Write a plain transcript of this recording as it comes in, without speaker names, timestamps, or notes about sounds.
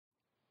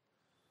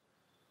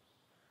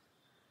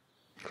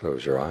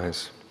close your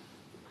eyes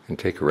and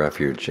take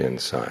refuge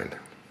inside.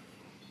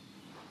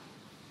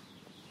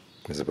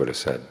 As the Buddha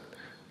said,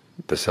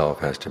 the self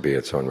has to be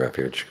its own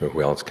refuge.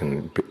 Who else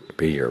can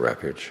be your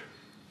refuge?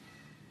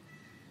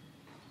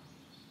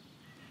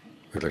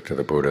 We look to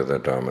the Buddha, the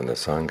Dhamma, and the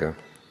Sangha,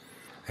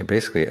 and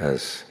basically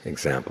as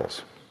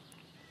examples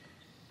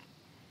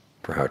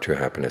for how true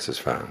happiness is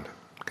found,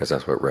 because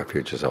that's what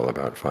refuge is all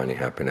about, finding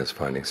happiness,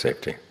 finding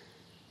safety.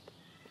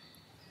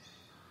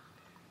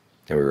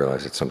 And we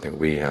realize it's something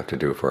we have to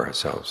do for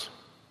ourselves.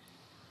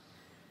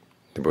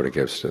 The Buddha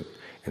gives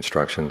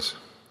instructions,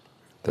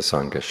 the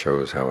Sangha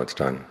shows how it's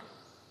done,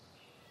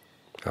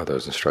 how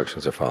those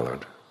instructions are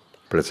followed.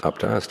 But it's up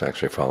to us to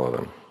actually follow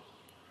them.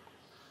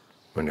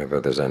 Whenever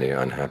there's any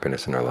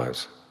unhappiness in our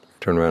lives,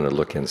 turn around and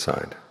look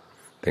inside.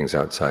 Things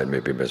outside may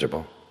be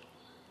miserable,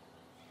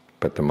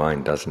 but the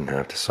mind doesn't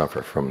have to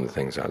suffer from the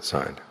things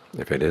outside.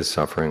 If it is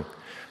suffering,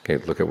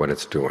 okay, look at what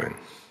it's doing.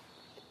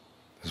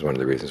 This is one of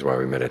the reasons why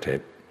we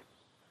meditate,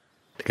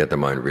 to get the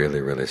mind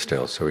really, really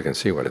still so we can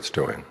see what it's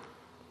doing.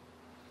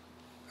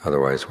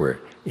 Otherwise we're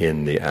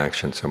in the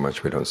action so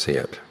much we don't see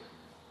it.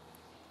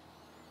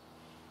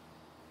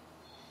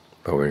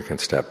 But we can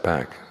step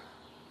back,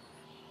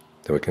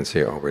 then we can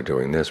see, oh, we're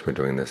doing this,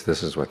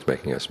 this is what's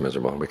making us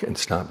miserable, and we can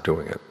stop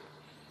doing it.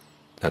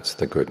 That's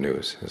the good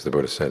news. As the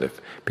Buddha said, if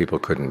people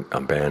couldn't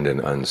abandon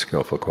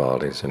unskillful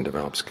qualities and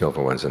develop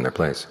skillful ones in their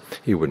place,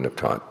 he wouldn't have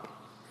taught.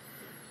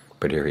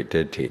 But here he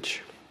did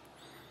teach,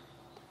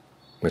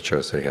 which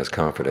shows that he has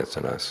confidence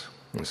in us.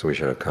 And so we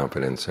should have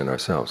confidence in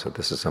ourselves that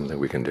this is something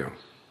we can do.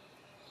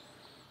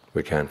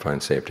 We can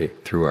find safety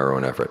through our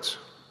own efforts.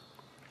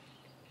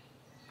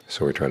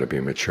 So we try to be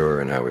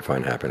mature in how we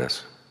find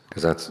happiness,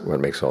 because that's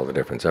what makes all the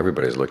difference.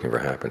 Everybody's looking for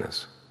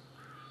happiness.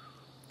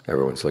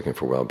 Everyone's looking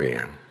for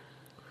well-being.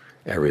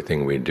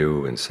 Everything we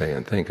do and say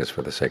and think is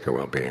for the sake of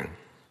well-being.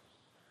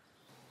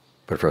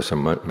 But for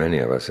many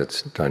of us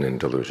it's done in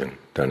delusion,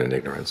 done in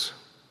ignorance,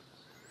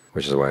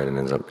 which is why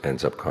it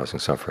ends up causing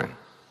suffering.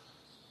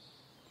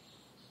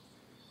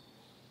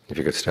 If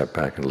you could step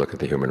back and look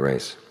at the human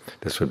race,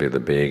 this would be the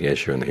big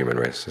issue in the human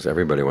race, is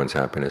everybody wants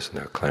happiness and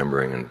they're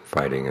clambering and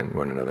fighting and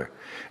one another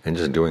and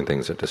just doing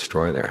things that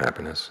destroy their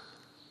happiness,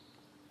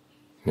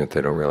 yet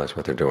they don't realize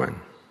what they're doing.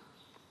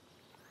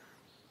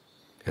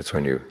 It's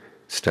when you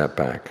step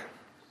back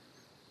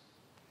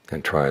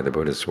and try the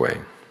Buddhist way.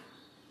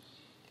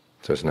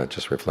 So it's not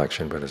just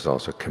reflection, but it's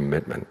also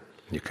commitment.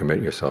 You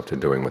commit yourself to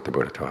doing what the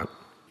Buddha taught.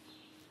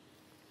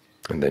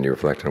 And then you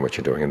reflect on what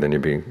you're doing, and then you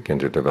begin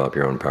to develop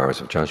your own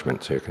powers of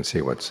judgment, so you can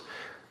see what's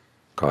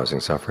causing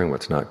suffering,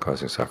 what's not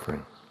causing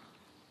suffering.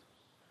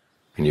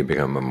 And you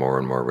become a more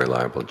and more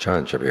reliable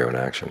judge of your own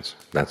actions.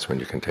 That's when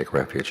you can take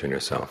refuge in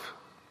yourself.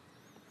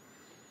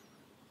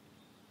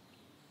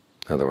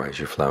 Otherwise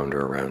you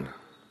flounder around,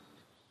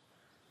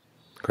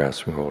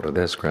 grasping hold of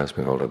this,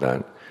 grasping hold of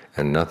that,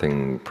 and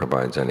nothing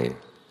provides any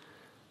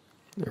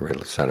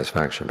real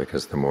satisfaction,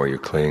 because the more you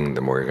cling,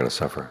 the more you're going to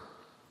suffer.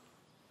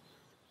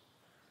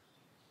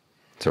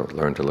 So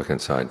learn to look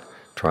inside.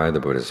 Try the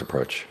Buddha's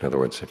approach. In other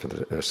words, if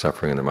there's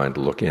suffering in the mind,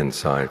 look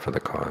inside for the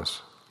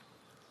cause.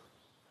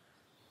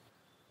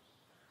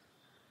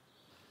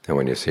 And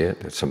when you see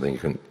it, it's something you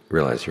can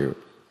realize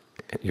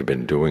you've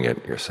been doing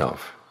it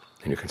yourself,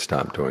 and you can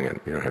stop doing it.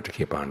 You don't have to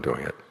keep on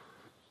doing it.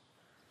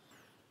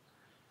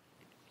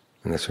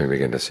 And that's when you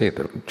begin to see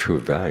the true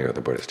value of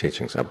the Buddha's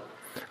teachings.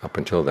 Up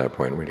until that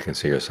point, when you can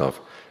see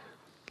yourself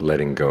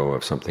letting go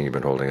of something you've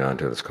been holding on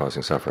to that's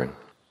causing suffering,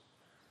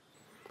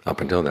 up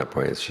until that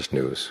point it's just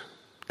news.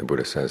 The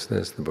Buddha says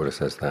this, the Buddha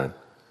says that.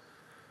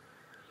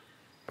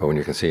 But when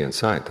you can see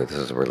inside that this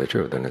is really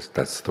true, then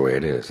that's the way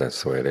it is,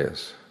 that's the way it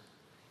is.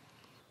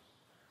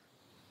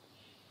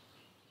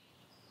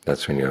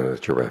 That's when you know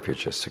that your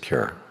refuge is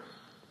secure.